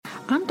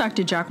I'm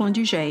Dr. Jacqueline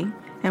Duget,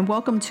 and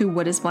welcome to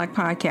What is Black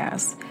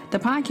Podcast, the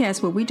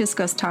podcast where we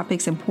discuss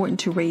topics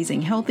important to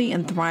raising healthy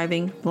and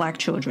thriving Black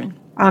children.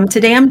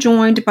 Today I'm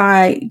joined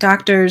by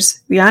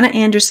Doctors Riana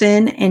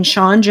Anderson and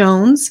Shawn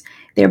Jones.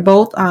 They're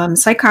both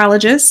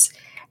psychologists,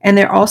 and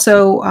they're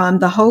also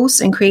the hosts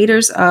and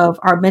creators of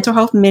our Mental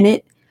Health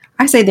Minute.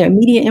 I say they're a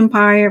media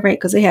empire, right?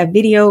 Because they have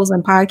videos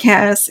and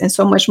podcasts and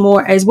so much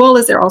more, as well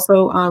as they're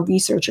also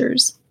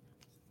researchers.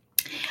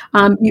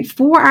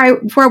 Before I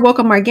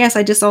welcome our guests,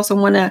 I just also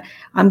want to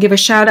give a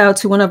shout out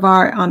to one of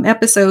our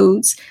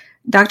episodes.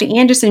 Dr.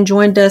 Anderson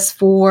joined us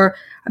for,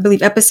 I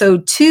believe,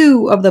 episode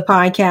 2 of the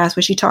podcast,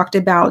 where she talked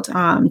about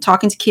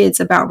talking to kids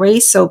about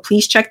race. So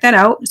please check that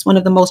out. It's one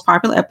of the most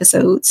popular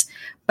episodes.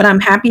 But I'm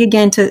happy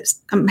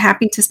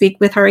to speak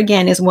with her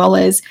again, as well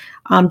as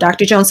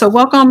Dr. Jones. So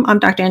welcome,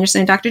 Dr. Anderson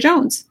and Dr.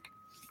 Jones.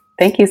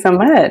 Thank you so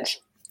much.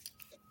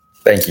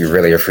 Thank you.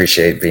 Really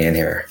appreciate being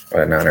here.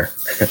 What an honor.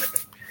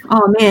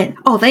 Oh, man.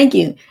 Oh, thank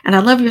you. And I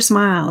love your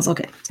smiles.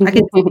 Okay. I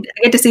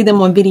get to see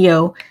them on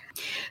video.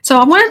 So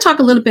I want to talk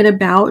a little bit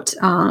about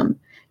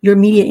your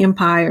media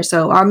empire.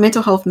 So our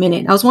Mental Health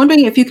Minute. I was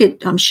wondering if you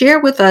could share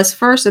with us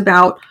first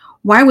about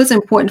why it was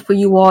important for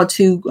you all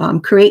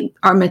to create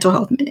our Mental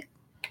Health Minute.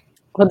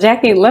 Well,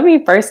 Jackie, let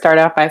me first start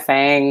off by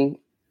saying,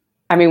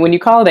 when you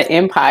call it an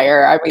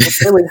empire,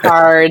 it's really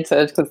hard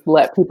to just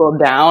let people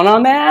down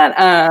on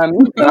that.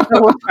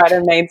 We'll try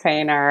to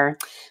maintain our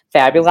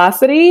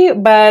fabulosity.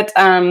 But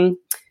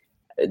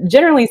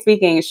generally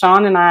speaking,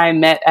 Shawn and I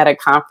met at a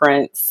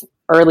conference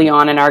early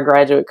on in our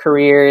graduate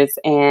careers.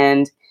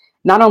 And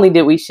not only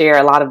did we share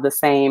a lot of the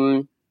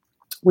same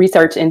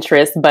research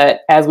interests,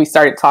 but as we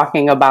started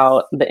talking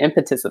about the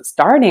impetus of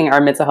starting our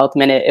Mental Health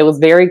Minute, it was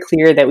very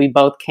clear that we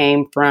both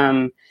came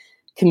from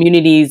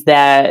communities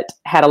that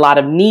had a lot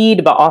of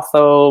need, but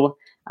also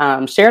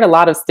shared a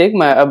lot of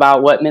stigma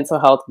about what mental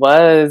health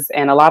was,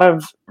 and a lot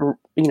of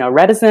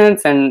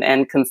reticence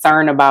and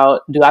concern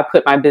about, do I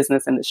put my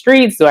business in the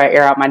streets? Do I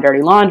air out my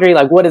dirty laundry?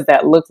 Like, what does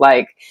that look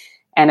like?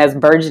 And as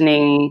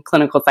burgeoning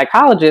clinical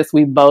psychologists,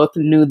 we both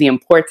knew the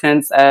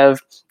importance of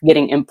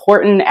getting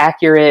important,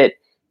 accurate,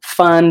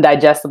 fun,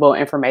 digestible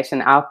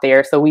information out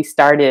there. So we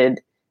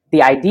started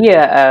the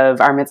idea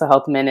of our Mental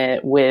Health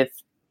Minute with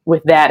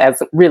that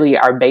as really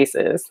our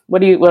basis.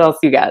 What else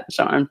you got,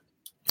 Shawn?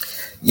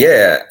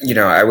 Yeah,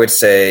 I would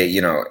say,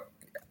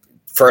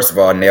 first of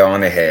all, nail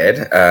on the head,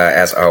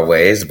 as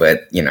always,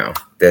 but,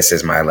 this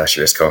is my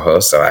illustrious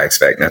co-host, so I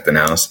expect nothing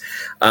else.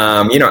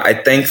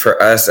 I think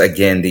for us,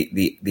 again,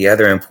 the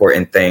other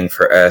important thing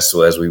for us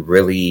was we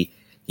really,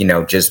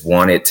 just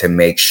wanted to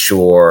make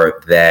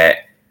sure that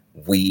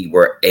we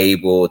were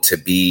able to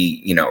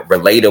be,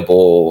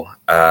 relatable,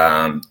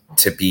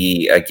 to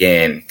be,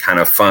 again, kind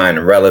of fun,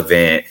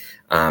 relevant,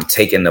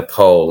 taking the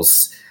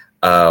pulse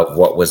of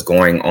what was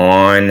going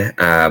on,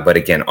 but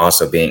again,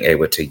 also being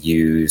able to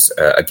use,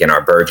 again,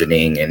 our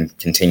burgeoning and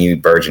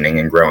continued burgeoning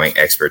and growing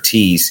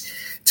expertise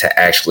to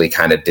actually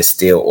kind of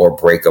distill or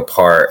break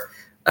apart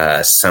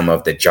some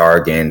of the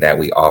jargon that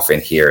we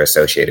often hear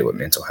associated with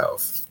mental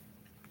health.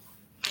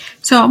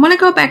 So I want to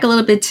go back a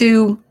little bit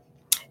to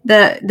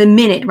the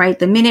minute, right?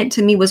 The minute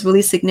to me was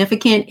really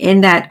significant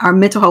in that our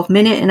Mental Health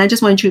Minute. And I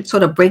just wanted you to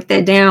sort of break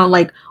that down,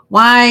 like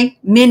why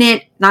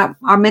minute, not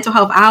our mental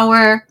health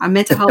hour, our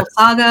mental health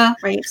saga,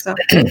 right? So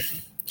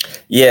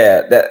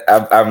yeah,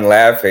 I'm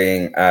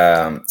laughing.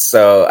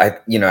 So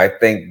I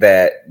think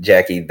that,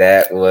 Jackie,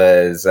 that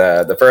was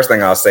the first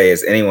thing I'll say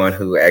is anyone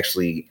who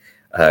actually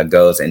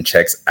goes and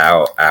checks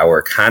out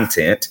our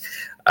content,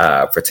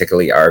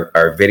 particularly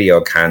our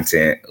video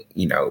content,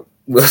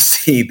 we'll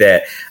see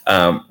that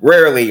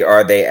rarely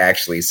are they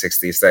actually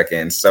 60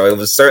 seconds. So it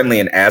was certainly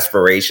an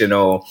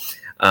aspirational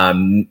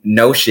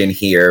notion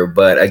here.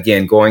 But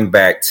again, going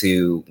back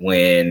to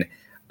when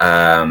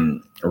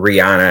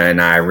Riana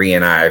and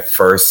I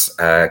first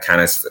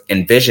kind of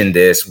envisioned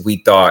this, we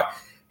thought,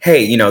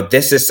 hey,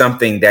 this is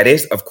something that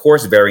is, of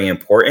course, very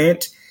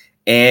important.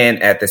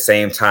 And at the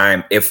same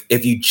time, if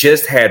you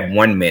just had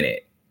 1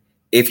 minute,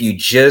 if you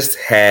just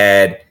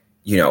had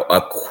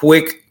a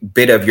quick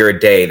bit of your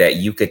day that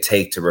you could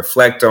take to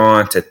reflect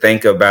on, to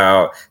think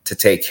about, to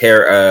take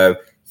care of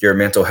your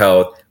mental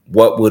health,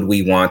 what would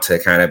we want to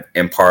kind of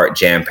impart,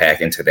 jam pack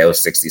into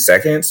those 60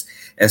 seconds?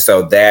 And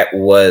so that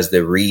was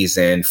the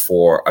reason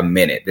for a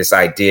minute, this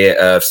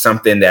idea of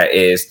something that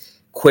is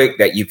quick,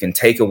 that you can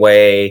take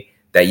away,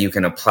 that you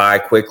can apply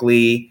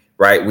quickly,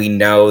 right? We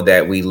know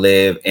that we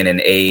live in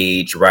an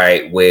age,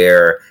 right,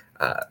 where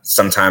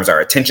sometimes our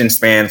attention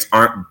spans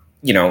aren't,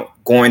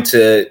 going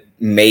to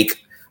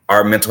make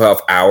our mental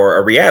health hour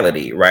a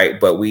reality, right?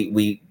 But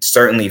we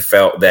certainly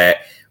felt that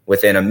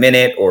within a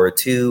minute or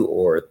 2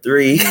 or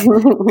 3,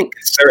 we could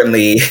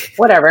certainly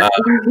whatever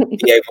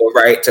be able,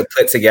 right, to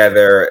put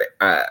together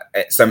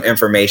some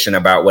information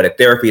about what a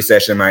therapy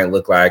session might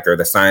look like, or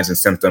the signs and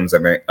symptoms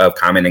of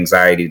common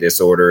anxiety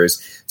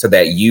disorders, so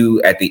that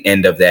you, at the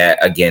end of that,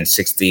 again,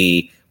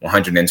 60,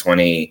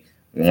 120,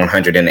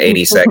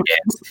 180 seconds,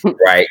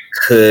 right,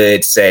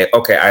 could say,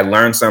 okay, I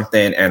learned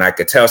something and I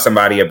could tell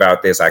somebody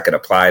about this. I could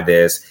apply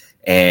this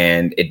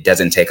and it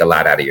doesn't take a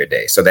lot out of your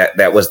day. So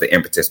that was the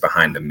impetus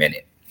behind the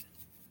minute.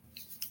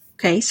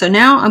 Okay, so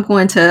now I'm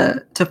going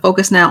to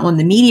focus now on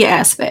the media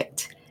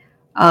aspect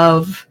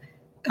of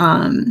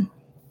the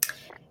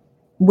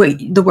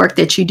work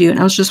that you do. And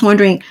I was just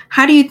wondering,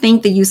 how do you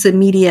think the use of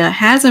media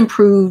has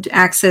improved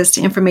access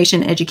to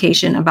information and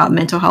education about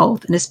mental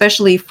health, and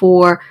especially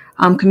for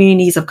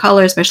communities of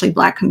color, especially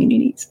Black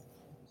communities?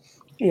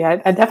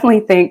 Yeah, I definitely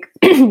think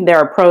there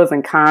are pros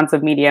and cons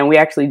of media. And we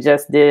actually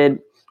just did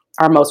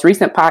our most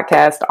recent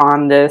podcast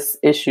on this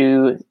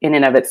issue in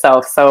and of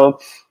itself. So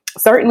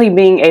certainly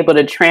being able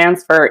to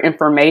transfer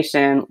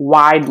information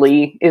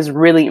widely is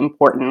really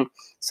important.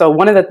 So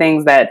one of the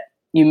things that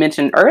you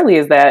mentioned early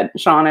is that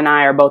Shawn and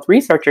I are both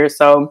researchers.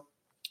 So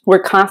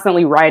we're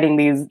constantly writing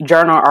these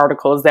journal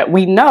articles that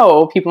we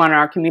know people in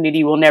our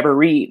community will never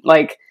read,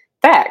 like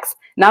facts.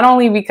 Not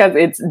only because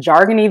it's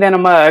jargony than a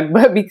mug,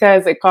 but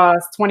because it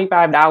costs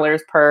 $25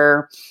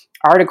 per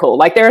article.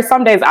 Like there are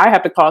some days I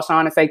have to call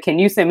Shawn and say, can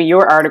you send me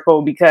your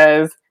article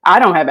because I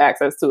don't have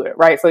access to it,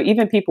 right? So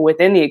even people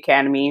within the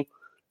academy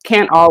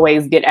can't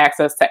always get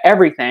access to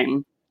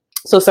everything.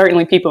 So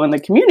certainly people in the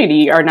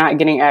community are not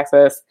getting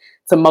access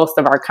to most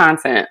of our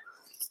content.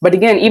 But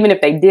again, even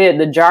if they did,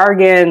 the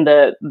jargon,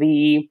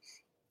 the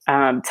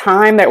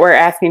time that we're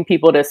asking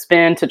people to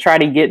spend to try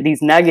to get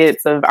these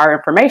nuggets of our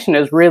information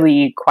is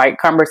really quite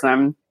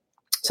cumbersome.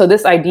 So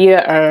this idea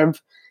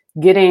of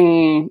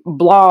getting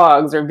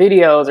blogs or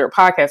videos or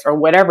podcasts or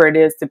whatever it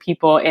is to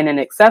people in an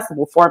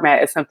accessible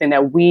format is something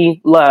that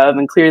we love,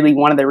 and clearly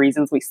one of the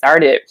reasons we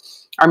started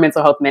our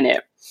Mental Health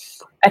Minute.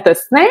 At the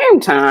same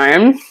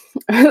time,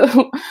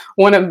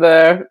 one of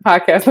the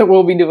podcasts that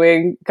we'll be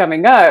doing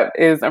coming up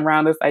is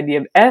around this idea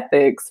of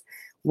ethics,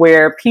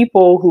 where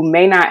people who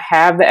may not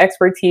have the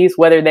expertise,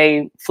 whether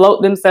they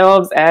float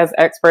themselves as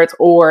experts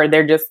or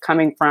they're just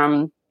coming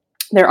from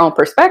their own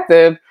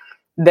perspective,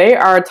 they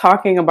are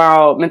talking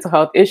about mental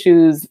health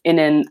issues in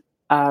an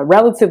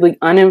relatively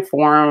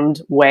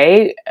uninformed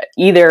way,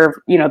 either,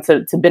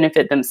 to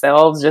benefit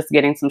themselves, just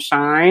getting some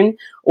shine,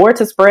 or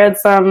to spread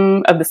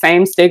some of the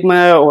same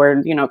stigma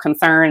or,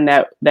 concern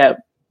that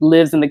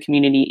lives in the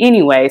community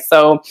anyway.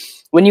 So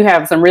when you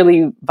have some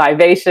really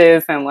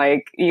vivacious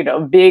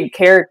and big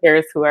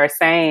characters who are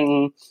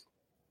saying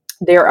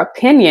their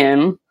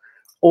opinion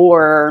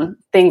or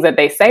things that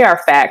they say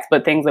are facts,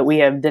 but things that we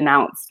have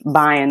denounced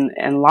by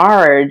and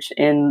large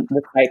in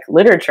the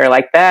literature,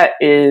 that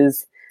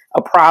is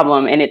a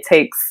problem. And it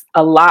takes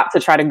a lot to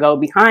try to go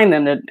behind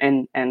them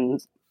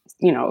and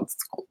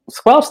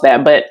squelch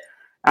that. But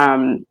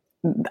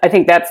I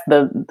think that's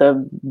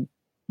the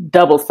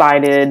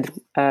double-sided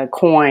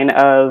coin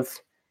of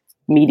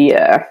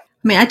media.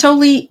 I mean, I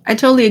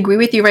totally agree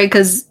with you, right?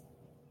 Because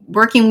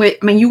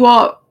you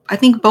all, I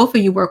think both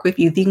of you work with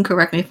youth. You can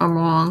correct me if I'm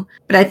wrong,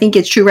 but I think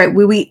it's true, right?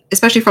 We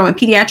especially from a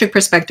pediatric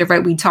perspective,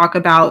 right? We talk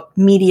about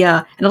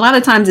media, and a lot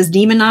of times it's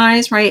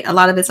demonized, right? A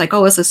lot of it's like,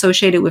 oh, it's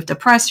associated with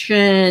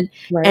depression,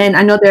 right. And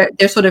I know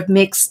there's sort of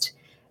mixed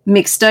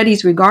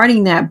studies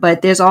regarding that,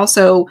 but there's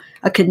also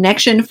a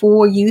connection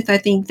for youth. I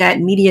think that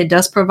media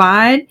does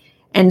provide,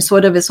 and is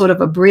sort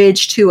of a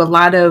bridge to a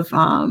lot of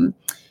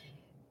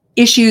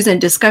issues and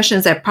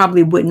discussions that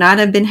probably would not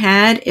have been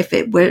had if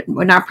it were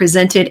not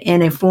presented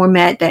in a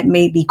format that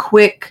may be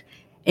quick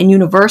and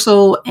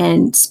universal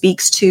and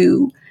speaks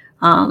to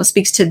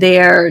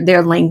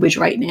their language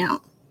right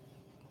now.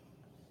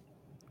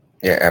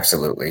 Yeah,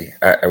 absolutely.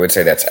 I would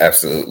say that's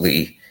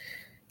absolutely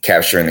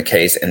capturing the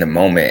case in the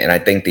moment. And I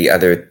think the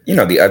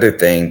other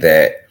thing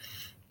that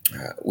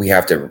we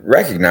have to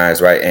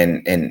recognize, right,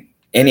 in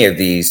any of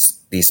these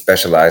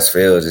specialized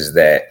fields is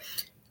that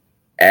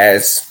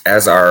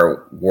as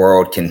our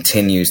world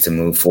continues to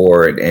move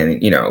forward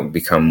and,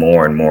 become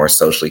more and more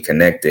socially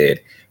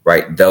connected,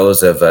 right,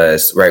 those of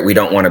us, right, we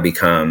don't want to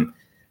become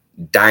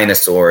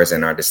dinosaurs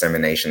in our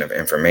dissemination of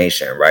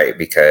information, right,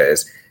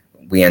 because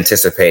we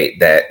anticipate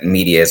that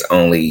media is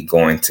only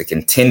going to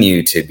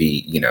continue to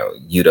be,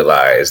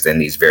 utilized in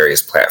these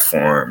various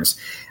platforms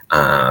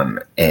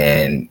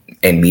and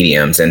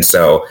mediums. And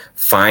so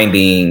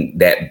finding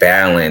that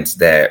balance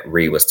that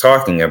Ree was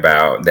talking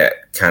about, that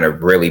kind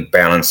of really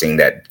balancing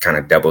that kind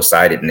of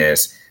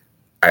double-sidedness,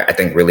 I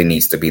think really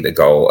needs to be the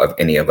goal of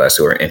any of us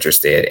who are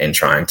interested in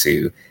trying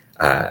to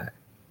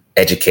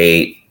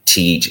educate,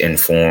 teach,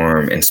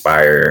 inform,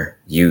 inspire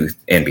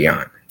youth and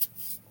beyond.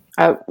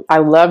 I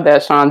love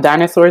that, Shawn.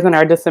 Dinosaurs in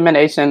our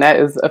dissemination. That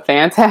is a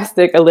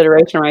fantastic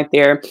alliteration right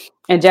there.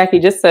 And Jackie,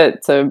 just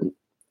to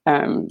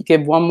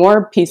give one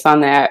more piece on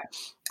that,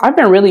 I've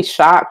been really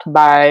shocked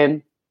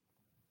by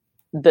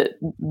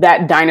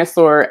that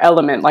dinosaur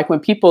element. Like when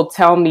people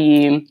tell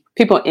me,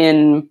 people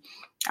in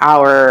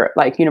our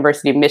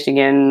University of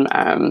Michigan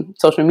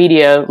social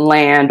media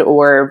land,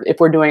 or if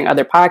we're doing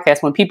other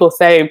podcasts, when people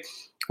say,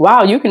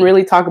 wow, you can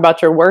really talk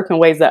about your work in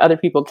ways that other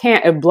people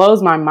can't, it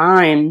blows my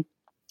mind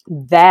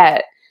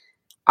that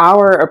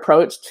our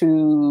approach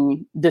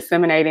to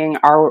disseminating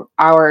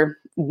our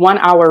 1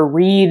 hour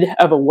read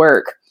of a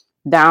work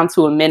down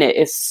to a minute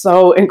is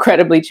so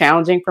incredibly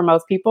challenging for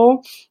most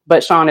people.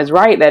 But Shawn is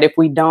right that if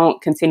we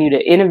don't continue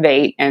to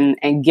innovate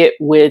and get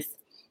with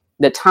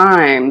the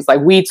times,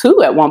 like we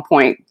too at one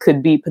point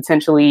could be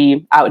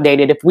potentially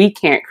outdated if we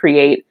can't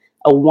create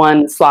a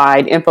one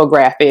slide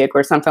infographic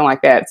or something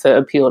like that to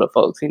appeal to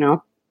folks, you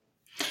know?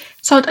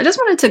 So I just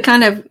wanted to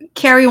kind of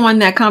carry on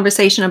that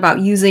conversation about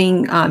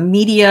using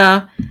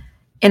media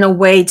in a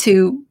way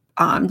to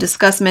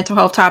discuss mental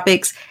health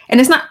topics. And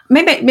it's not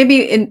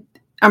maybe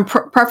I'm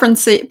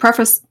prefacing this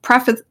question.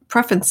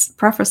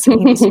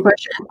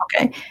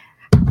 Okay,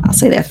 I'll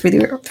say that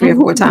 3 or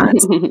 4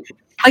 times.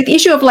 Like the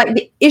issue of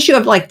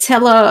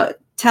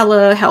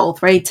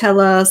telehealth, right?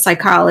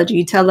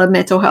 Telepsychology,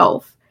 telemental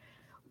health.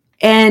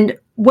 And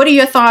what are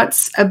your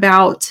thoughts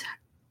about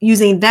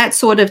using that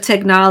sort of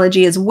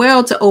technology as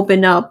well to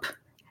open up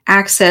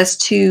access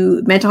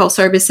to mental health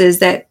services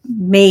that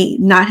may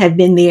not have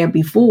been there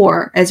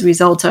before as a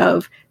result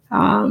of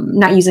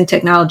not using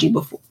technology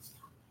before?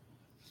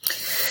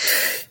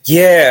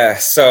 Yeah,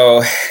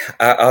 so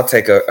I'll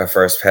take a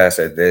first pass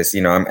at this.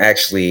 You know, I'm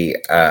actually,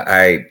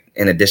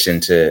 in addition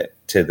to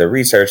the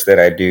research that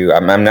I do,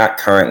 I'm not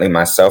currently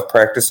myself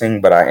practicing,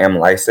 but I am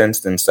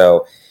licensed. And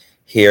so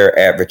here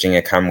at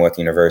Virginia Commonwealth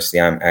University,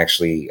 I'm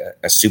actually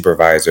a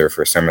supervisor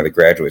for some of the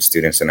graduate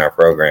students in our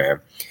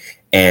program.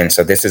 And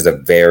so this is a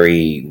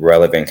very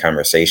relevant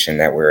conversation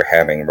that we're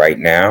having right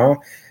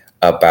now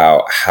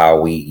about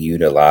how we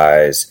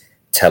utilize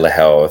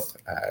telehealth,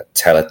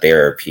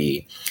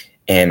 teletherapy.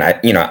 And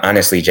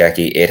honestly,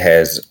 Jackie, it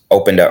has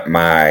opened up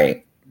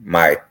my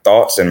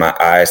thoughts and my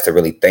eyes to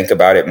really think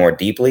about it more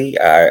deeply.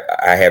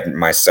 I have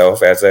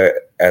myself as a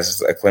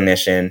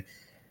clinician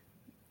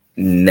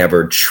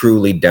never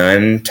truly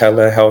done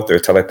telehealth or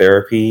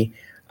teletherapy.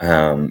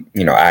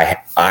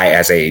 I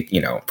as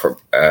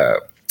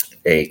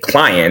a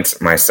client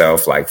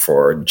myself, like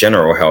for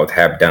general health,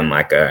 have done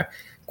like a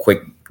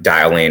quick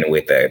dial in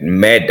with a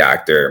med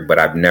doctor, but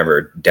I've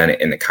never done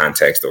it in the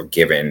context or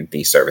given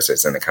these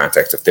services in the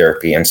context of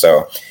therapy. And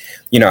so,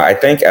 I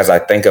think as I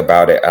think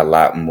about it a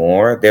lot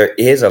more, there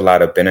is a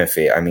lot of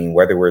benefit. I mean,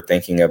 whether we're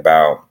thinking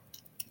about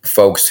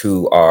folks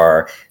who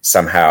are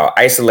somehow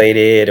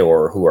isolated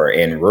or who are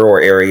in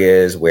rural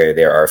areas where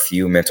there are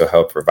few mental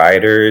health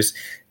providers,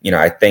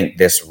 I think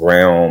this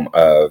realm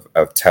of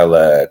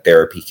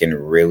teletherapy can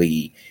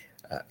really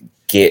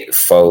get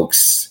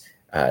folks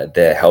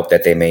the help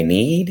that they may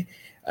need.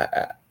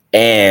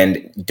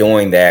 And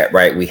doing that,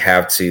 right,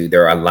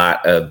 there are a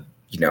lot of,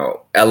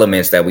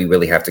 elements that we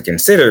really have to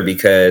consider,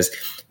 because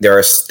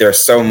there's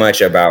so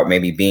much about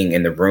maybe being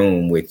in the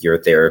room with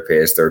your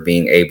therapist or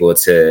being able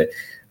to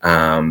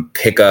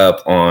pick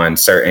up on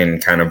certain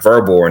kind of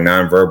verbal or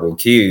nonverbal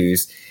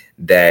cues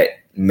that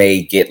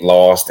may get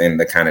lost in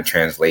the kind of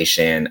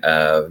translation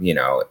of,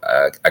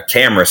 a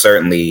camera,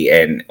 certainly,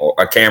 or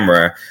a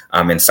camera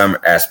in some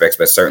aspects,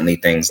 but certainly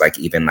things like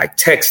even like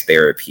text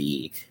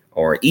therapy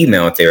or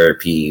email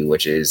therapy,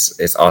 which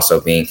is also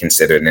being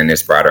considered in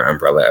this broader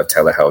umbrella of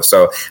telehealth.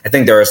 So I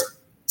think there's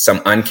some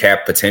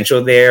uncapped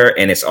potential there,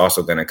 and it's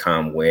also going to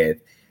come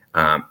with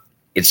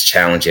its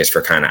challenges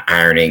for kind of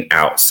ironing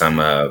out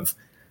some of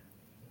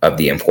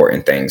the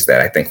important things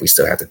that I think we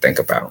still have to think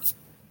about.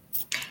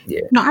 Yeah.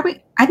 No, I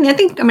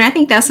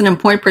think that's an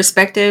important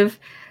perspective.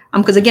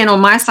 Because again, on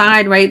my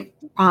side, right,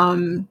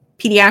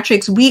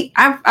 pediatrics,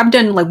 I've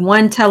done like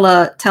one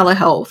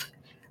telehealth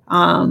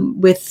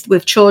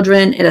with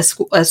children at a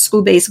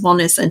school-based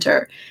wellness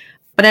center.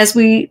 But as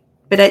we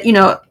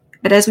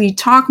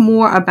talk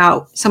more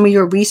about some of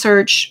your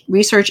research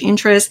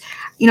interests,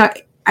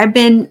 I've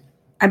been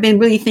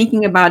really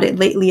thinking about it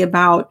lately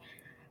about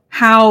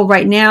how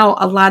right now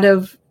a lot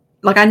of,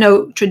 like, I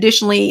know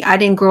traditionally I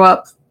didn't grow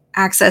up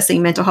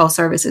accessing mental health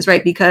services,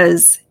 right?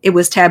 Because it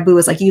was taboo.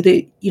 It's like you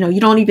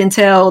don't even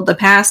tell the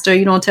pastor,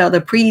 you don't tell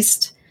the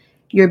priest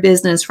your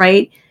business,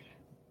 right?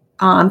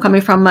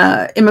 Coming from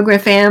a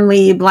immigrant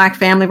family, Black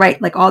family,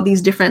 right? Like all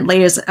these different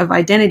layers of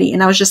identity.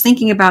 And I was just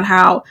thinking about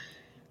how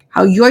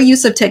your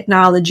use of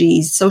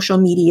technology, social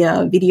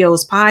media,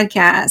 videos,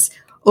 podcasts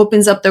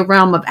opens up the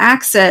realm of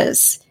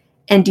access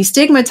and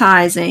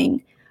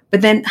destigmatizing.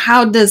 But then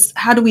how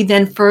do we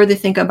then further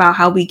think about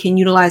how we can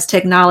utilize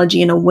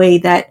technology in a way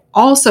that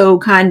also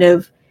kind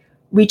of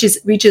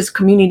reaches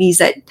communities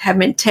that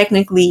haven't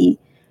technically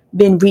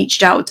been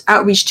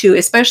outreach to,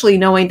 especially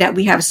knowing that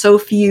we have so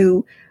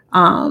few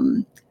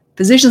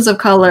physicians of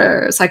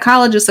color,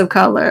 psychologists of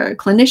color,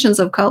 clinicians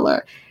of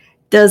color.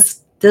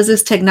 Does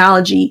this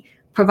technology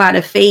provide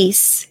a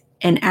face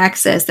and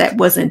access that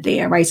wasn't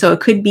there, right? So it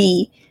could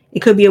be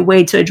a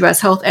way to address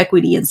health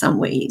equity in some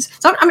ways.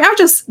 So I mean, I'm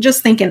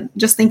just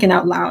thinking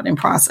out loud and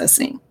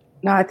processing.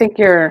 No, I think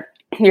you're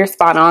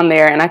spot on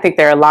there. And I think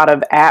there are a lot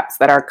of apps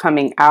that are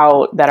coming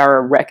out that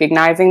are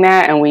recognizing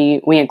that. And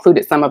we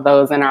included some of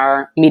those in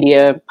our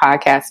media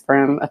podcast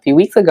from a few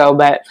weeks ago,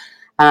 but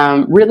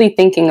really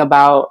thinking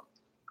about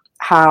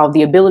how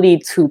the ability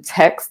to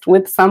text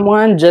with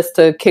someone just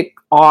to kick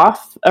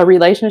off a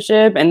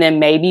relationship and then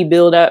maybe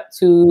build up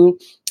to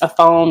a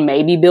phone,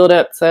 maybe build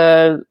up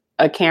to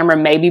a camera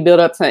maybe built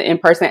up to in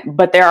person,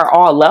 but there are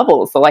all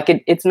levels. So like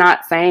it's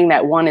not saying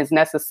that one is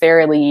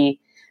necessarily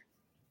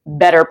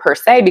better per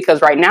se,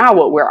 because right now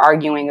what we're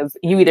arguing is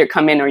you either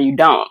come in or you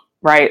don't,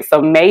 right?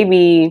 So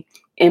maybe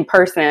in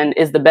person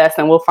is the best,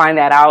 and we'll find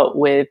that out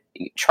with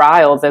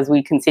trials as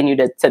we continue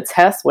to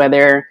test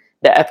whether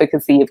the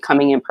efficacy of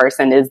coming in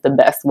person is the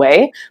best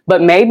way.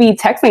 But maybe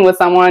texting with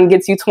someone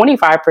gets you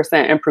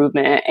 25%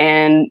 improvement,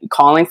 and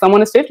calling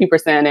someone is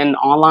 50%, and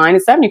online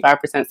is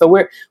 75%.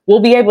 So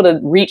we'll be able to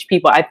reach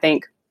people, I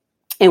think,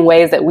 in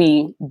ways that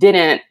we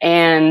didn't,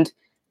 and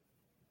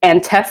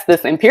test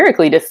this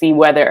empirically to see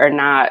whether or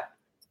not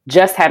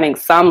just having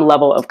some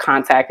level of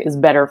contact is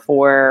better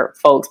for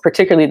folks,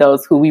 particularly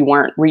those who we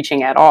weren't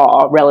reaching at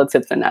all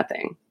relative to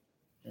nothing.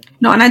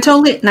 No, and I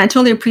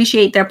totally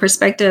appreciate that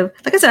perspective.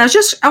 Like I said,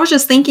 I was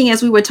just thinking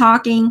as we were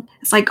talking,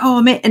 it's like,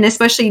 oh man, and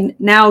especially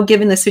now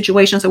given the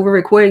situation, so we're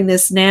recording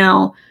this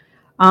now,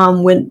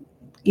 when,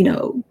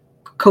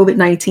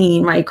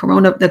 COVID-19, right?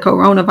 The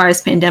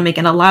coronavirus pandemic,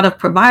 and a lot of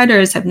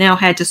providers have now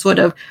had to sort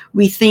of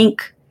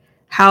rethink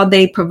how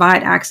they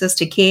provide access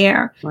to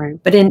care. Right.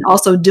 But in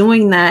also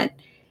doing that,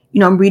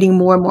 I'm reading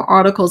more and more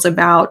articles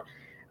about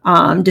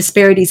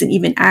disparities and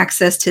even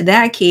access to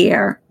that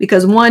care,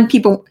 because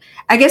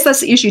I guess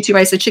that's the issue too,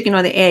 right? It's the chicken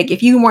or the egg.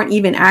 If you weren't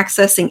even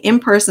accessing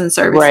in-person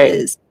services, right,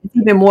 it's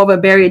even more of a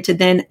barrier to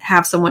then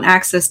have someone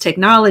access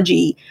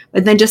technology,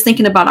 but then just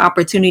thinking about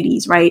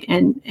opportunities, right?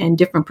 And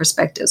different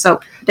perspectives. So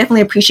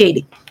definitely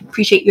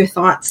appreciate your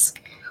thoughts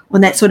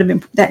on that sort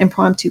of that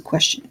impromptu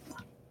question.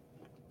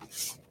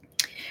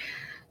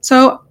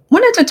 So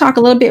wanted to talk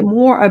a little bit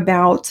more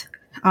about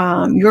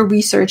your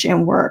research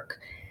and work.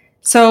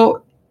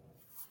 So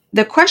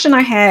the question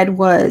I had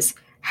was,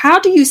 how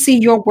do you see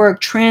your work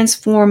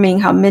transforming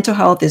how mental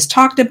health is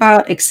talked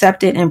about,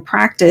 accepted, and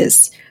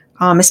practiced,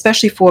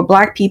 especially for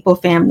Black people,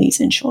 families,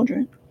 and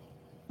children?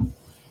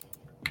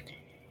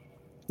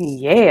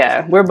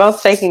 Yeah, we're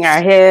both shaking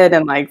our head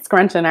and like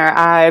scrunching our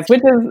eyes,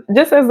 which is,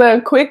 just as a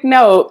quick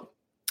note,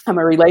 I'm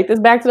going to relate this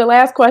back to the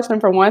last question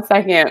for 1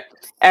 second.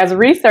 As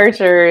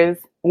researchers,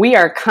 we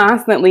are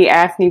constantly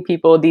asking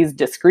people these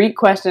discrete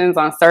questions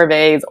on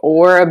surveys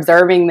or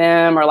observing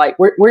them, or like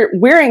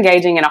we're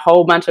engaging in a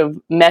whole bunch of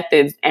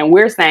methods, and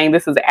we're saying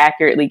this is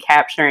accurately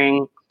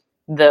capturing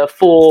the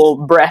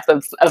full breadth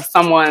of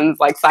someone's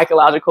like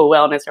psychological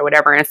wellness or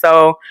whatever. And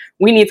so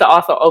we need to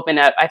also open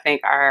up, I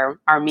think, our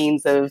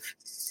means of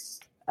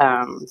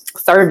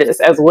service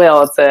as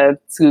well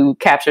to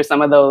capture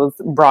some of those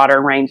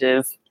broader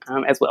ranges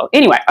as well.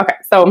 Anyway, okay,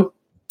 so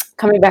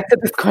coming back to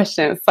this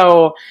question.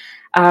 So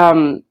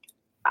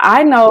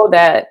I know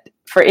that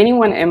for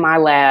anyone in my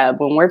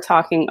lab, when we're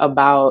talking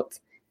about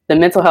the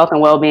mental health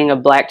and well-being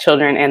of Black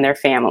children and their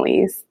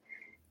families,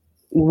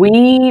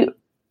 we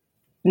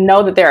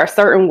know that there are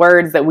certain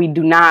words that we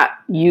do not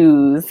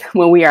use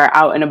when we are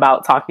out and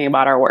about talking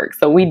about our work.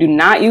 So we do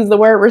not use the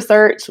word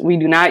research. We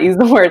do not use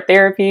the word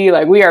therapy.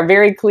 Like, we are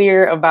very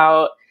clear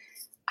about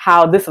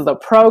how this is a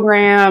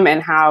program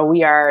and how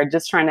we are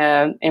just trying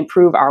to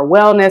improve our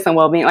wellness and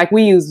well-being. Like,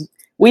 we use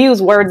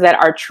words that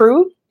are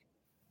true.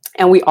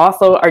 And we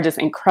also are just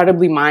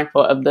incredibly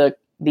mindful of the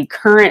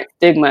current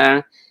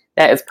stigma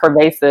that is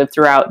pervasive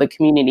throughout the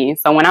community.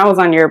 So when I was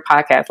on your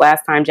podcast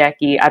last time,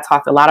 Jackie, I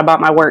talked a lot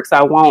about my work, so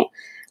I won't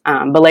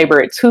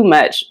belabor it too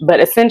much. But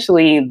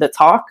essentially, the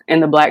talk in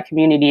the Black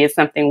community is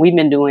something we've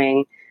been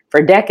doing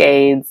for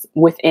decades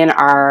within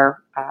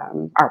our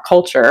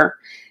culture.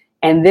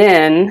 And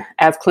then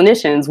as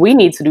clinicians, we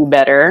need to do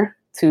better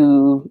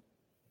to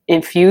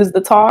infuse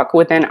the talk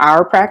within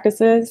our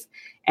practices.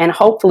 And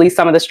hopefully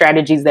some of the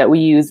strategies that we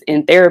use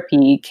in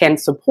therapy can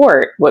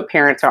support what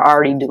parents are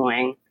already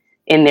doing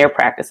in their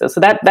practices. So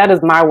that is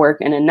my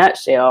work in a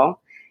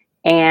nutshell.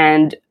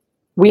 And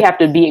we have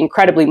to be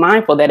incredibly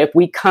mindful that if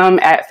we come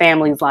at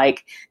families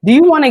like, do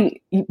you want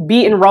to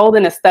be enrolled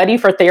in a study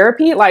for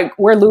therapy? Like,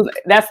 we're losing,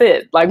 that's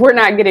it. Like, we're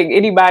not getting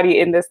anybody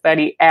in this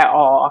study at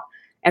all.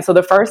 And so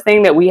the first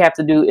thing that we have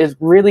to do is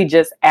really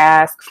just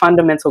ask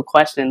fundamental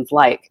questions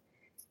like,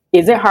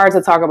 is it hard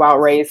to talk about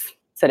race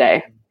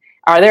today?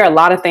 Are there a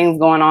lot of things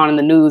going on in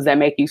the news that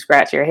make you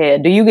scratch your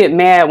head? Do you get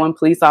mad when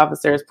police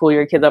officers pull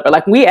your kids up? Or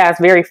like, we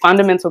ask very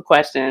fundamental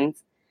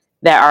questions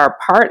that are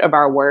part of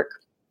our work,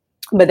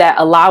 but that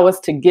allow us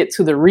to get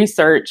to the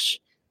research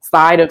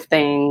side of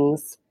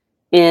things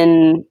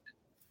in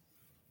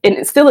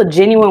still a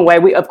genuine way.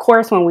 We, of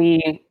course, when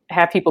we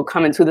have people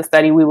come into the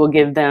study, we will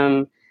give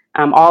them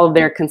all of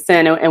their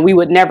consent, and we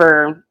would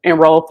never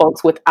enroll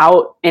folks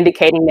without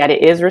indicating that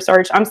it is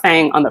research. I'm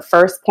saying on the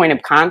first point of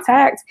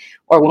contact,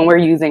 or when we're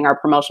using our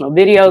promotional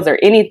videos or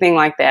anything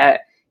like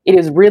that, it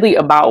is really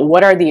about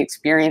what are the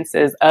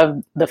experiences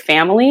of the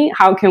family?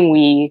 How can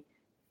we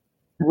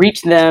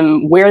reach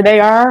them where they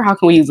are? How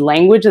can we use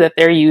language that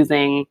they're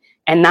using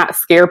and not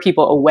scare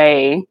people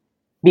away?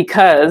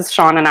 Because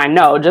Shawn and I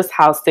know just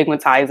how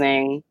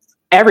stigmatizing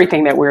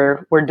everything that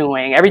we're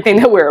doing, everything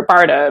that we're a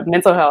part of,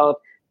 mental health,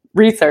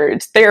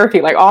 research,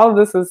 therapy, like all of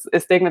this is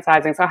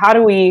stigmatizing. So how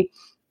do we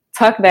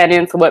tuck that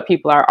into what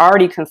people are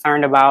already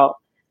concerned about,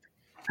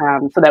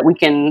 so that we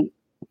can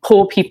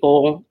pull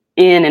people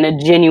in a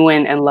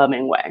genuine and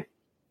loving way.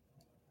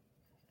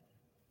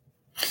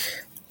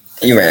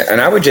 You man, and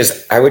I would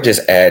just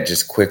add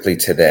just quickly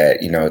to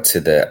that, to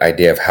the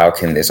idea of how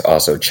can this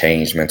also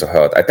change mental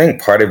health. I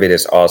think part of it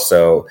is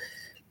also,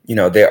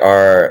 there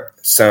are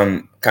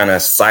some kind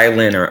of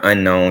silent or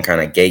unknown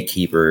kind of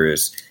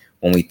gatekeepers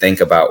when we think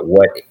about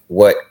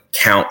what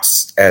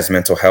counts as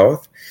mental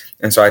health.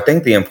 And so I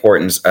think the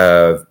importance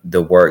of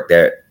the work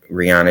that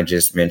Riana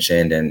just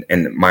mentioned,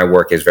 and my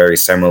work is very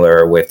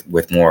similar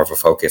with more of a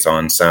focus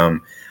on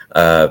some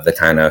of the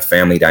kind of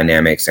family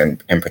dynamics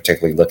and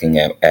particularly looking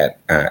at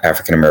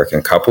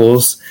African-American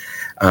couples,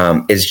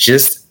 is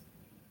just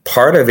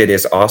part of it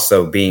is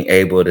also being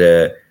able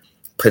to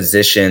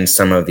position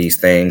some of these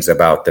things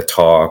about the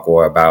talk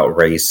or about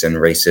race and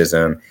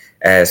racism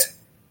as,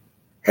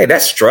 hey,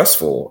 that's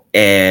stressful.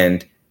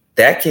 And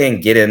that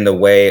can get in the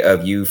way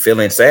of you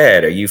feeling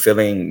sad or you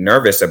feeling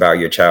nervous about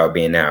your child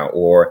being out,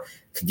 or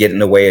could get in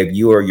the way of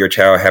you or your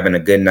child having a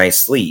good night's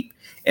sleep,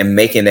 and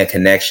making that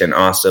connection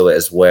also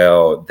as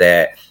well,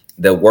 that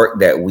the work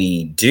that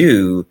we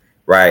do,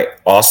 right,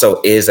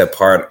 also is a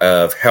part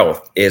of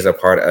health, is a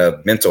part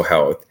of mental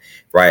health,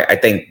 right? I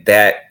think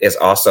that is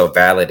also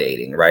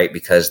validating, right?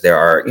 Because there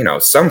are,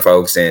 some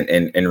folks,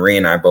 and Rhea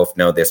and I both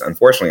know this,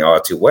 unfortunately,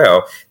 all too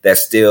well, that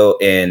still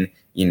in,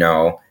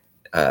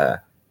 the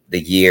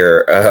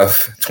year of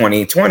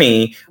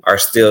 2020 are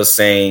still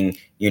saying,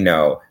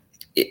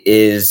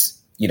 is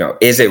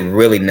it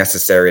really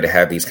necessary to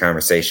have these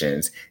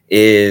conversations?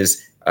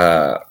 Is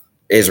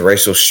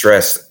racial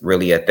stress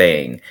really a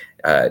thing?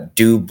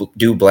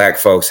 Do Black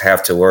folks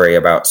have to worry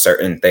about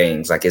certain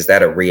things? Like, is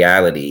that a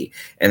reality?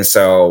 And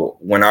so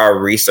when our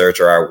research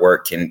or our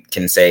work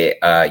can say,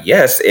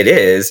 yes, it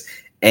is.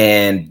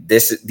 And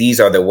these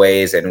are the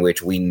ways in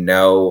which we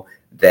know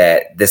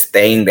that this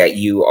thing that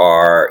you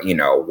are,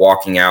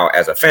 walking out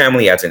as a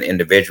family, as an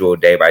individual,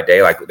 day by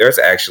day, like there's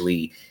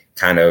actually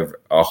kind of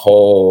a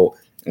whole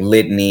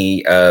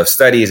litany of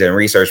studies and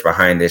research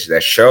behind this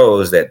that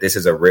shows that this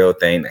is a real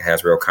thing that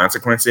has real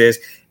consequences.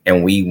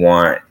 And we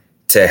want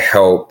to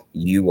help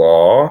you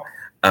all,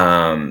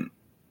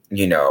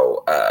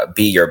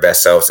 be your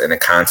best selves in the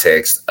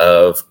context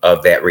of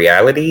that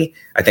reality.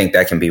 I think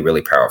that can be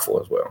really powerful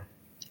as well.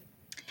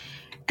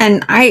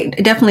 And I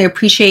definitely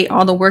appreciate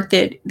all the work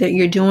that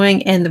you're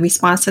doing and the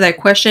response to that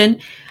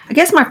question. I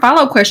guess my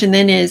follow-up question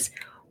then is,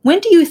 when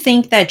do you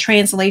think that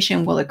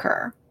translation will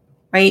occur,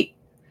 right?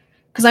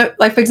 Because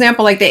for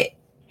example, it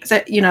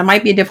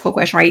might be a difficult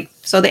question, right?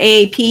 So the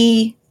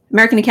AAP,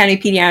 American Academy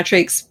of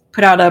Pediatrics,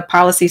 put out a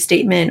policy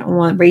statement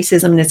on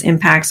racism and its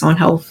impacts on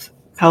health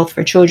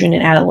for children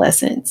and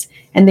adolescents.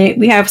 And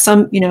we have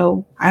some,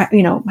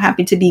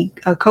 happy to be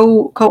a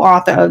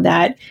co-author of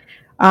that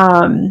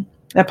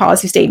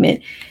policy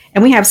statement.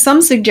 And we have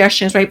some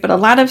suggestions, right? But a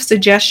lot of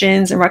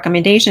suggestions and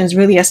recommendations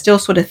really are still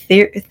sort of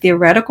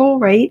theoretical,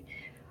 right?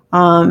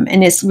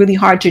 And it's really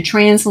hard to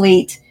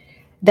translate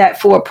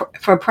that for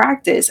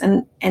practice.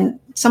 And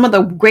some of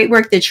the great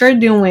work that you're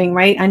doing,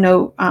 right? I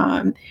know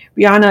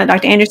Riana,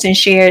 Dr. Anderson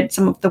shared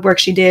some of the work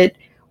she did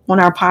on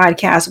our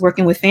podcast,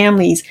 working with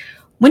families.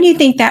 When do you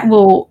think that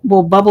will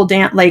bubble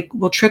down,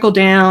 will trickle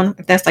down,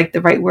 if that's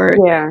the right word,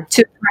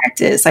 to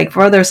practice,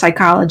 for other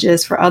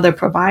psychologists, for other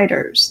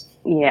providers?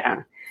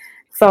 Yeah.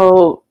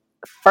 So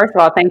first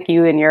of all, thank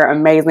you and your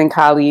amazing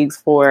colleagues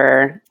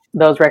for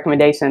those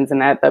recommendations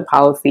and the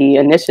policy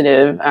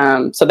initiative.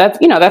 So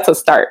that's a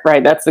start,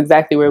 right? That's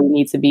exactly where we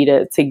need to be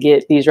to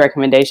get these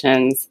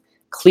recommendations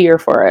clear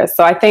for us.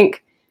 So I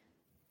think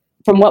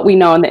from what we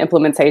know in the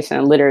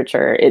implementation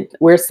literature,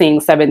 we're seeing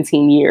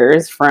 17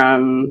 years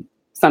from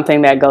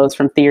something that goes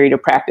from theory to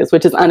practice,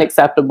 which is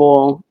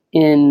unacceptable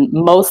in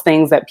most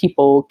things that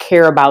people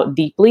care about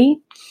deeply.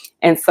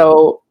 And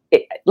so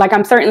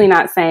I'm certainly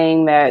not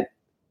saying that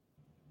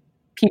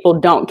people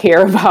don't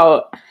care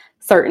about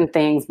certain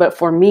things, but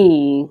for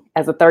me,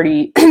 as a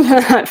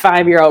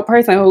 35-year-old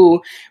person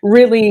who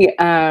really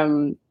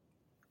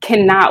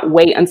cannot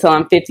wait until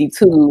I'm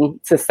 52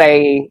 to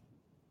say,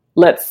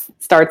 let's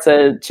start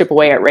to chip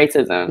away at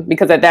racism,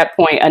 because at that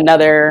point,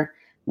 another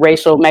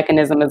racial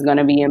mechanism is going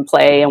to be in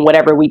play, and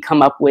whatever we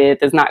come up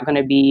with is not going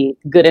to be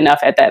good enough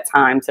at that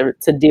time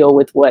to deal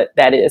with what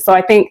that is. So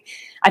I think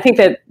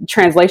that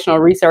translational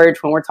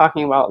research, when we're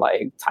talking about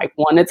type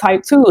 1 to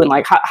type 2,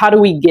 and how do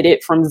we get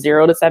it from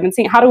 0 to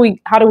 17? How do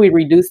we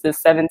reduce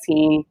this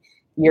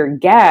 17-year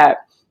gap?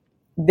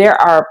 There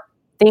are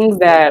things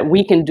that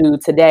we can do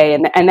today,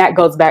 and that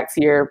goes back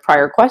to your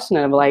prior question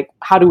of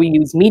how do we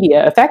use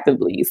media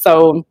effectively?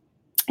 So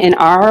in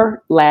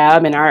our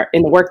lab, in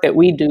the work that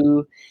we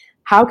do,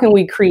 how can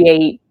we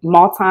create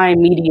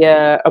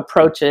multimedia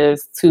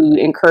approaches to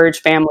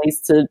encourage families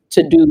to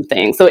do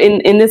things? So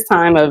in this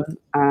time of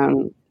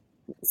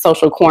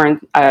social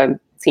quarantine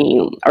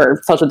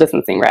or social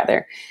distancing,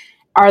 rather,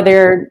 are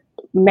there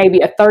maybe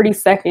a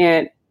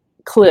 30-second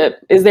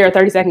clip? Is there a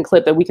 30-second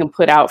clip that we can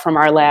put out from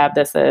our lab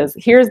that says,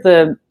 here's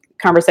the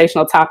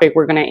conversational topic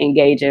we're going to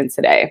engage in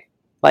today?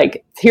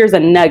 Here's a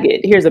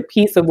nugget. Here's a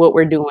piece of what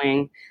we're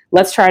doing.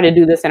 Let's try to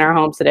do this in our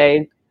homes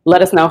today.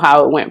 let us know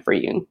how it went for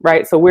you,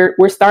 right? So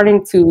we're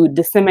starting to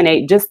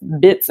disseminate just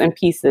bits and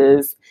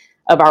pieces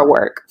of our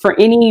work. For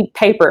any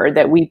paper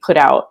that we put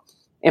out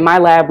in my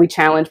lab, we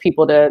challenge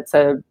people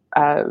to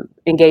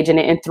engage in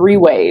it in 3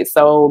 ways.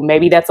 So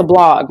maybe that's a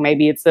blog,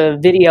 maybe it's a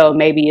video,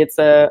 maybe it's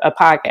a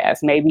podcast,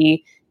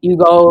 maybe you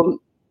go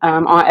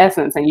on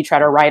Essence and you try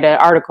to write an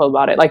article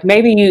about it. Like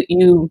maybe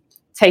you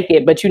take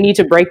it, but you need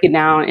to break it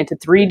down into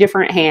 3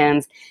 different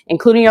hands,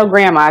 including your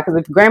grandma, because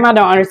if grandma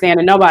don't understand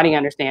it, nobody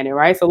understand it,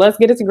 right? So let's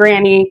get it to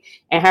Granny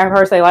and have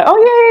her say like, oh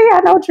yeah,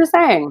 I know what you're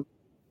saying.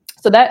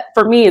 So that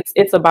for me,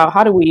 it's about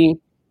how do we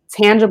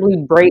tangibly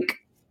break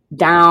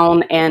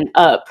down and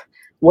up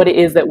what it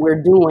is that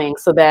we're doing,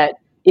 so that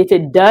if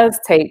it does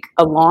take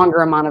a longer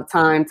amount of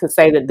time to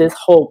say that this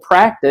whole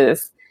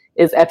practice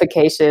is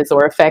efficacious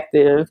or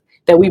effective,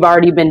 that we've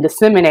already been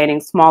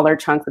disseminating smaller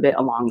chunks of it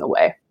along the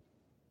way.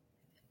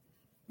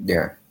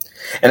 Yeah.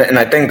 And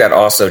I think that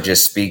also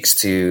just speaks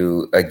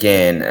to,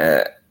 again,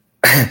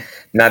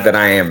 not that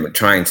I am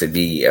trying to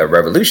be a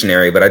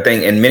revolutionary, but I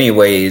think in many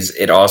ways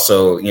it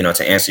also,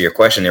 to answer your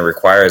question, it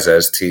requires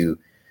us to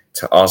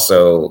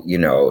also,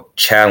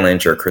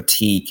 challenge or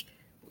critique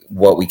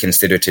what we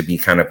consider to be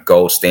kind of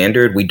gold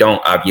standard. We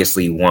don't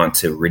obviously want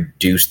to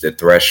reduce the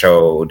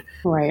threshold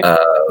right.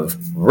 of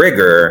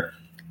rigor.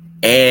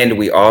 And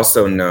we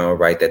also know,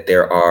 right, that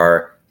there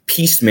are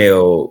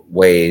piecemeal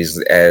ways,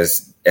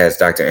 as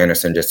Dr.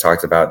 Anderson just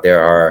talked about.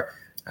 There are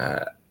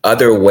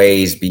other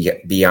ways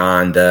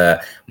beyond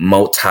the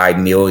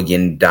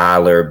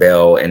multi-million-dollar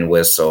bell and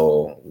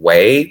whistle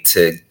way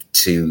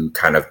to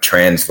kind of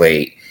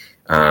translate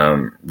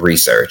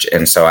research.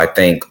 And so I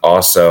think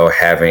also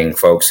having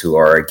folks who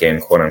are,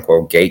 again, quote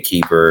unquote,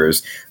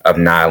 gatekeepers of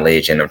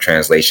knowledge and of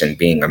translation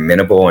being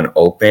amenable and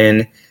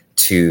open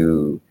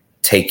to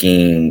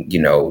taking,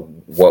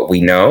 what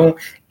we know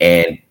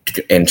and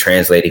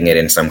translating it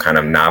in some kind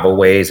of novel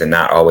ways, and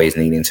not always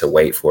needing to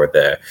wait for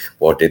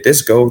did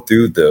this go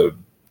through the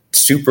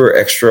super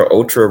extra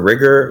ultra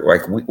rigor?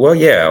 Like,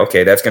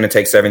 okay, that's going to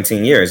take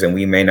 17 years and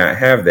we may not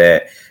have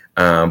that.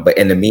 But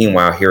in the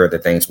meanwhile, here are the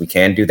things we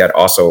can do. That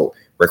also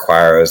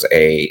requires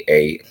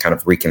a kind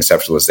of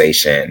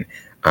reconceptualization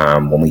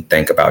when we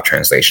think about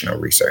translational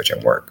research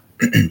and work.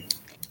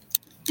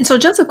 So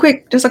just a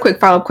quick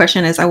follow-up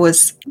question as I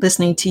was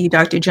listening to you,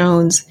 Dr.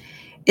 Jones,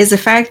 is the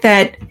fact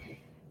that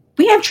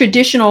we have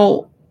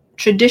traditional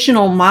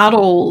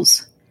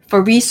models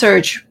for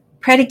research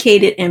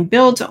predicated and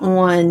built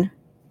on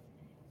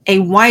a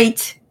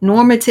white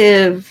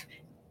normative,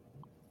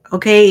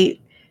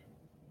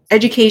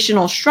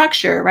 educational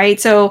structure, right?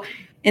 So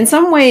in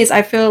some ways,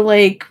 I feel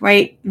like,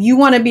 right, you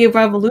want to be a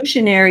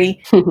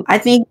revolutionary. I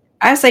think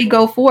I say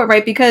go for it,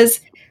 right?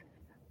 Because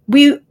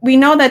we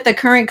know that the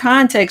current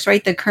context,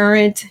 right, the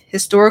current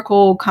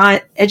historical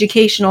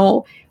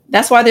educational,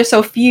 that's why there's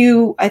so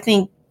few, I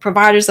think,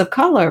 providers of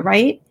color,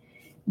 right?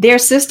 There are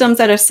systems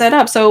that are set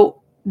up.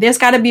 So there's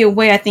got to be a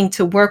way, I think,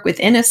 to work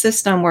within a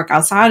system, work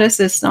outside a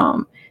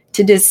system,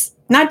 to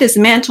not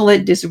dismantle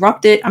it,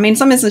 disrupt it. I mean, in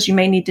some instances, you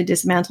may need to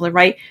dismantle it,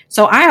 right?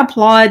 So I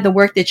applaud the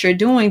work that you're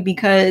doing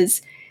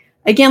because,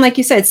 again, like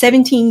you said,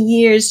 17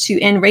 years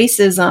to end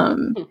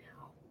racism,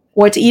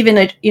 or to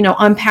even,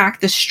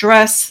 unpack the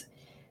stress,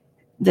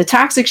 the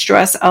toxic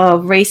stress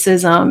of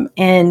racism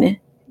and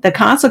the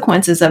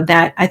consequences of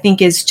that, I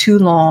think is too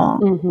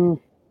long. Mm-hmm.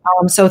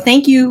 So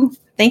thank you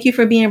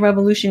for being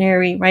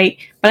revolutionary, right?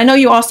 But I know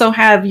you also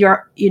have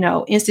your,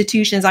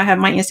 institutions. I have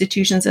my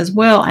institutions as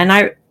well,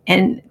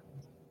 and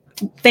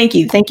thank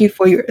you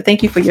for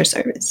your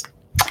service.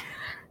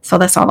 So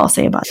that's all I'll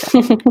say about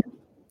that.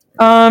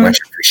 Much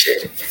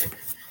appreciated.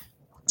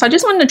 So I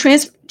just wanted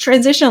to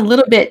transition a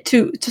little bit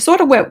to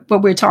sort of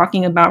what we're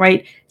talking about,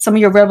 right? Some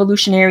of your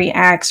revolutionary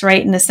acts,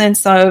 right? In the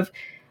sense of,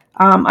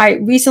 I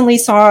recently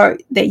saw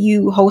that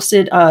you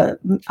hosted a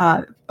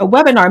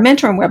webinar,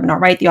 mentoring webinar,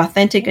 right? The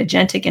Authentic,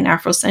 Agentic, and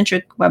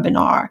Afrocentric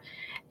webinar.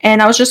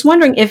 And I was just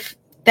wondering if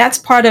that's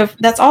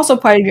also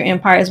part of your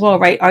empire as well,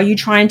 right? Are you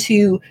trying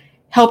to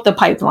help the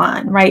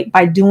pipeline, right?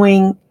 By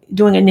doing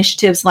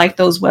initiatives like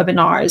those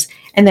webinars?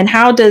 And then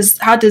how does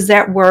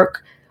that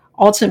work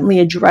ultimately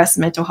address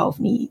mental health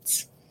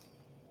needs?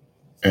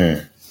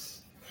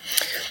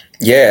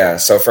 Yeah.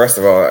 So first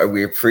of all,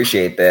 we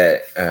appreciate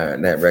that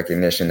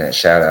recognition, that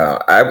shout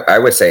out. I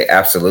would say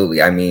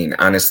absolutely. I mean,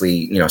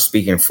 honestly,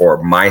 speaking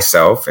for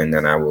myself, and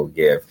then I will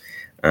give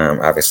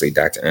obviously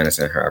Dr.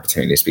 Anderson her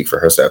opportunity to speak for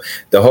herself.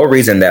 The whole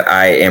reason that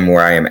I am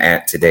where I am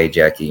at today,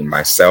 Jackie,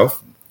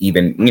 myself,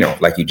 even,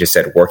 like you just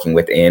said, working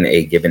within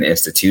a given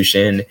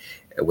institution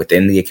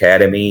within the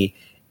academy,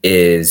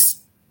 is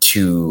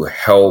to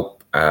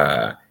help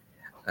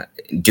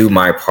do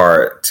my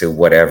part to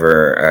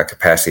whatever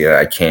capacity that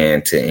I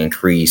can to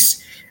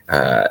increase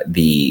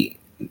the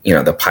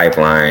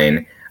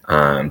pipeline,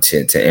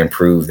 to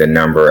improve the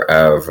number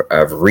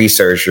of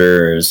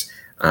researchers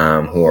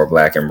who are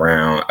Black and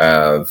brown,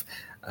 of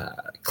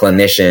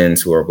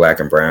clinicians who are Black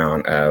and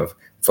brown, of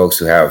folks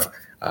who have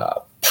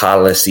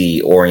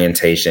policy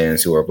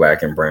orientations who are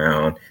Black and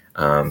brown,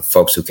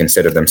 folks who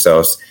consider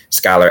themselves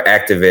scholar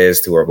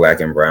activists who are Black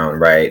and brown,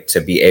 right,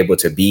 to be able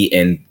to be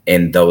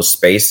in those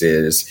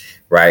spaces,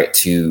 right,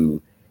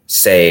 to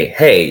say,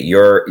 hey,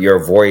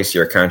 your voice,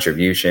 your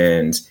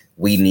contributions,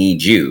 we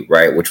need you,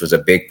 right, which was a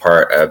big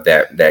part of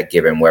that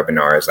given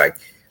webinar, is like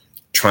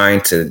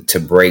trying to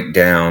break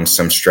down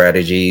some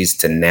strategies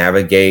to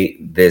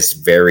navigate this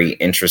very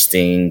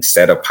interesting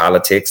set of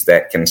politics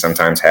that can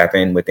sometimes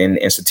happen within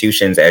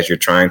institutions as you're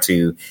trying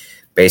to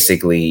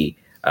basically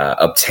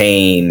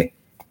obtain,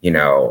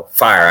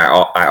 fire.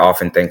 I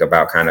often think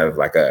about kind of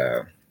like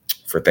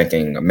for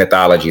thinking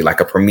mythology, like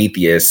a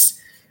Prometheus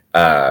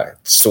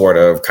sort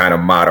of kind of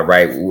model,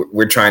 right?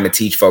 We're trying to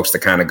teach folks to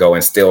kind of go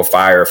and steal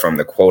fire from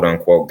the quote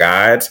unquote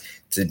gods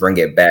to bring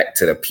it back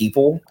to the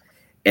people.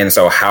 And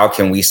so how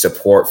can we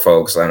support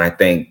folks? And I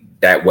think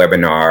that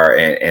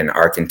webinar and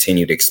our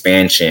continued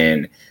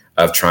expansion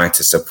of trying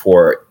to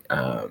support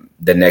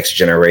the next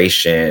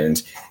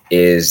generations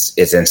is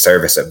in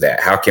service of that.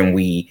 How can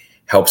we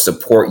help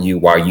support you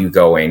while you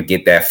go and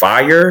get that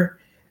fire,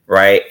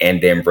 right?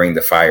 And then bring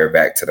the fire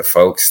back to the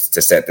folks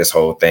to set this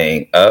whole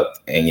thing up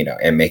and,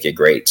 and make it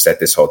great, set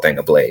this whole thing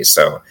ablaze.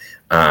 So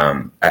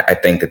I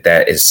think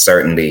that is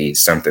certainly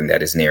something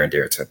that is near and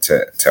dear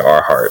to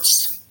our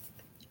hearts.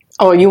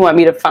 Oh, you want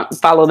me to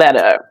follow that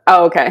up?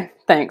 Oh, okay.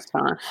 Thanks,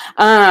 Shawn.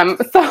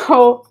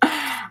 So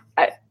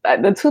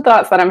the two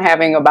thoughts that I'm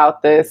having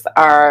about this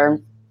are,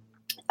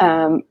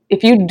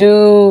 if you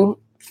do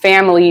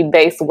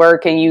family-based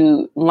work and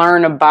you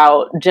learn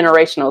about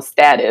generational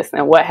status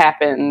and what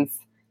happens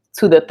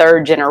to the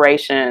third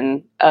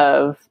generation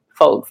of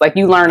folks, like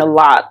you learn a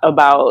lot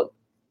about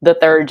the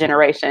third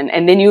generation,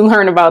 and then you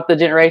learn about the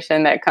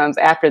generation that comes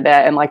after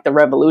that and like the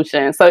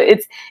revolution. So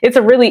it's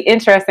a really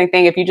interesting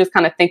thing if you just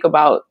kind of think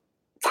about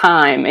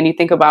time and you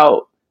think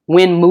about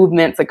when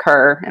movements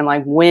occur and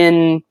like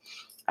when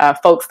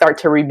folks start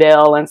to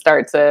rebel and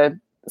start to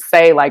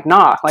say like,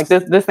 nah, like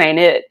this ain't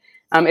it.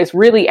 It's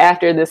really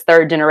after this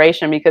third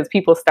generation, because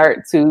people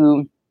start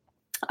to,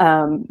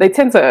 they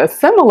tend to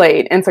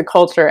assimilate into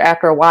culture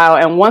after a while.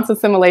 And once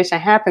assimilation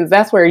happens,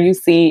 that's where you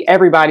see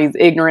everybody's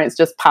ignorance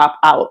just pop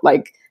out.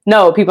 Like,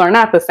 no, people are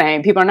not the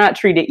same. People are not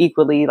treated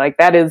equally. Like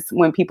that is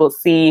when people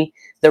see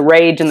the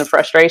rage and the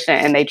frustration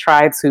and they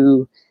try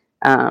to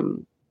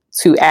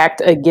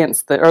act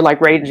against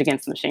rage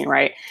against the machine,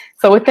 right?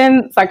 So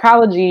within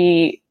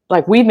psychology,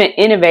 like we've been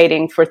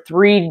innovating for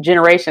 3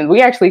 generations. We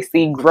actually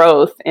see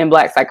growth in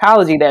Black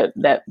psychology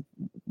that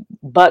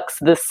bucks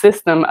the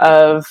system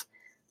of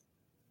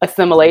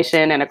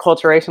assimilation and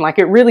acculturation. Like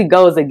it really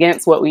goes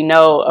against what we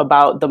know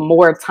about the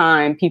more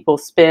time people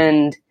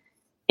spend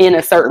in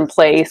a certain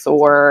place,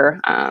 or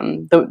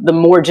the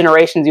more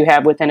generations you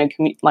have within a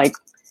community, like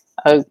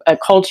a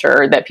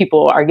culture that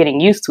people are getting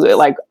used to it.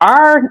 Like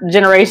our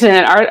generation,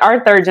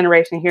 our third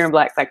generation here in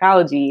Black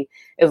psychology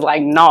is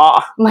like,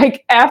 nah,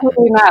 like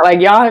absolutely not. Like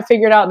y'all have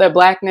figured out that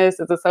Blackness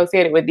is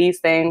associated with these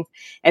things.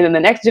 And then the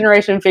next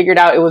generation figured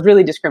out it was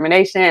really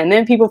discrimination. And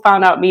then people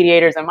found out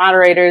mediators and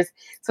moderators.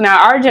 So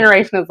now our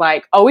generation is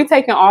like, oh, we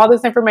taking all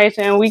this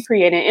information, we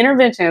creating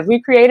interventions,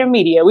 we creating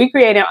media, we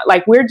creating,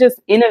 like, we're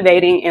just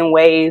innovating in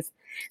ways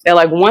that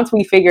like, once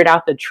we figured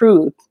out the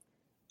truth,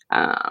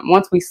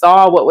 once we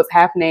saw what was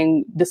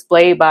happening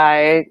displayed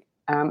by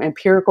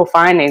empirical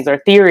findings or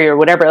theory or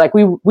whatever, like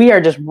we are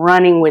just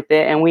running with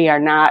it and we are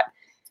not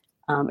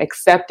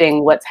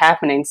accepting what's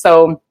happening.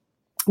 So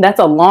that's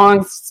a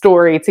long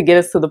story to get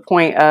us to the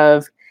point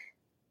of,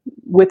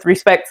 with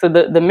respect to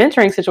the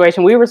mentoring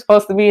situation, we were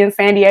supposed to be in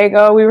San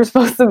Diego. We were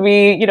supposed to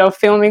be,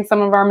 filming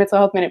some of our Mental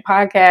Health Minute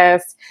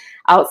podcasts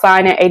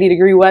outside in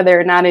 80-degree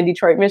weather, not in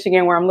Detroit,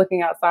 Michigan, where I'm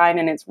looking outside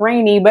and it's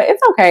rainy, but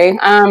it's okay.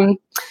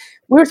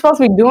 We were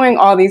supposed to be doing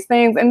all these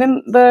things. And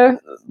then the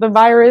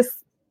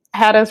virus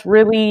had us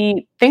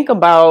really think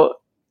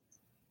about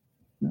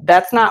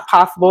that's not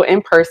possible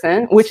in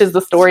person, which is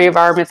the story of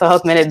our Mental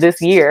Health Minute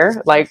this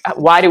year. Like,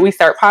 why did we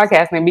start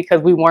podcasting?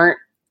 Because we weren't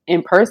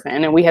in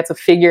person and we had to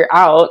figure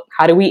out,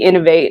 how do we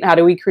innovate? How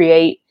do we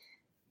create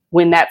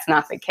when that's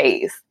not the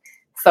case?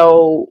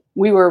 So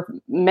we were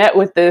met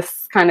with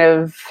this kind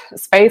of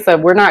space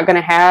of, we're not going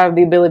to have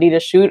the ability to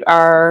shoot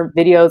our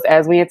videos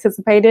as we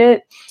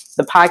anticipated.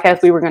 The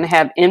podcast we were going to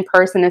have in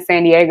person in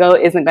San Diego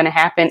isn't going to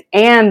happen.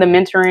 And the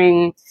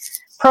mentoring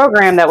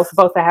program that was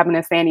supposed to happen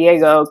in San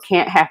Diego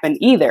can't happen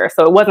either.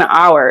 So it wasn't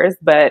ours,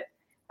 but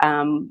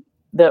some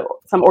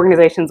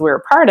organizations we were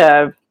a part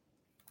of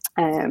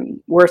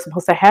were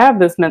supposed to have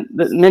this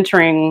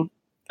mentoring,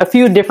 a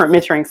few different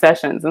mentoring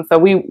sessions. And so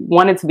we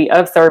wanted to be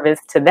of service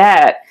to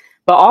that,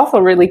 but also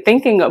really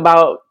thinking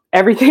about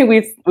everything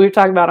we've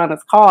talked about on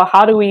this call.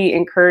 How do we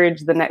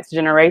encourage the next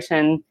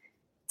generation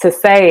to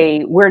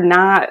say,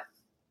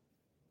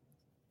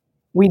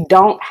 we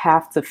don't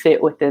have to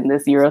fit within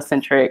this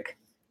Eurocentric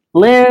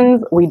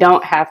lens. We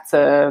don't have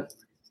to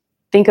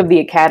think of the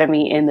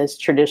academy in this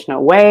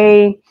traditional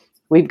way.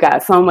 We've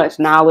got so much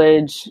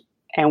knowledge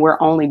and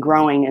we're only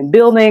growing and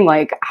building.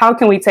 Like, how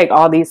can we take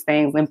all these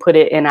things and put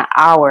it in an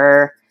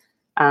hour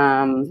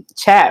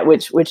chat,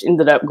 which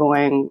ended up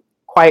going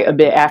quite a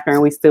bit after,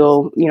 and we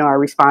still, are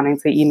responding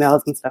to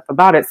emails and stuff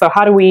about it. So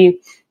how do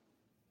we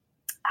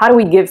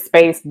give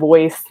space,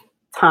 voice,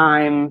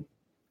 time,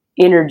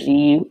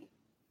 energy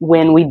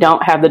when we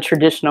don't have the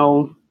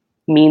traditional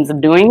means of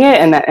doing it?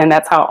 And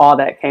that's how all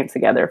that came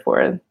together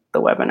for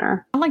the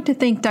webinar. I'd like to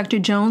thank Dr.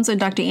 Jones and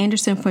Dr.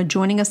 Anderson for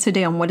joining us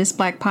today on What is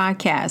Black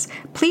podcast.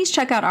 Please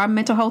check out our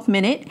Mental Health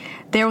Minute.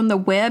 They're on the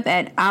web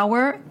at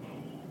ourmhm.com.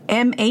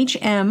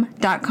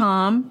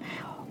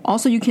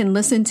 Also, you can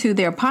listen to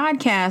their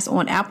podcast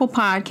on Apple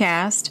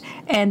Podcast,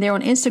 and they're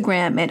on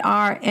Instagram at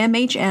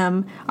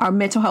ourmhm, our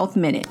Mental Health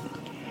Minute.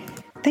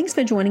 Thanks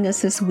for joining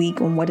us this week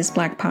on What is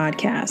Black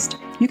podcast.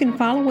 You can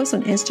follow us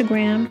on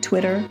Instagram,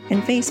 Twitter,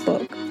 and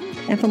Facebook.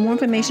 And for more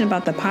information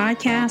about the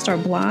podcast, our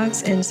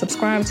blogs, and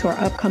subscribe to our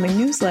upcoming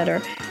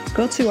newsletter,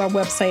 go to our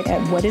website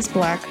at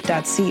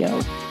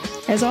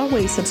whatisblack.co. As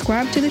always,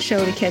 subscribe to the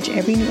show to catch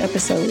every new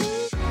episode.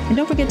 And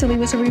don't forget to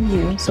leave us a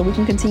review so we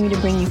can continue to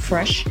bring you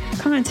fresh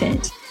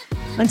content.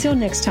 Until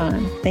next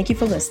time, thank you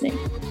for listening.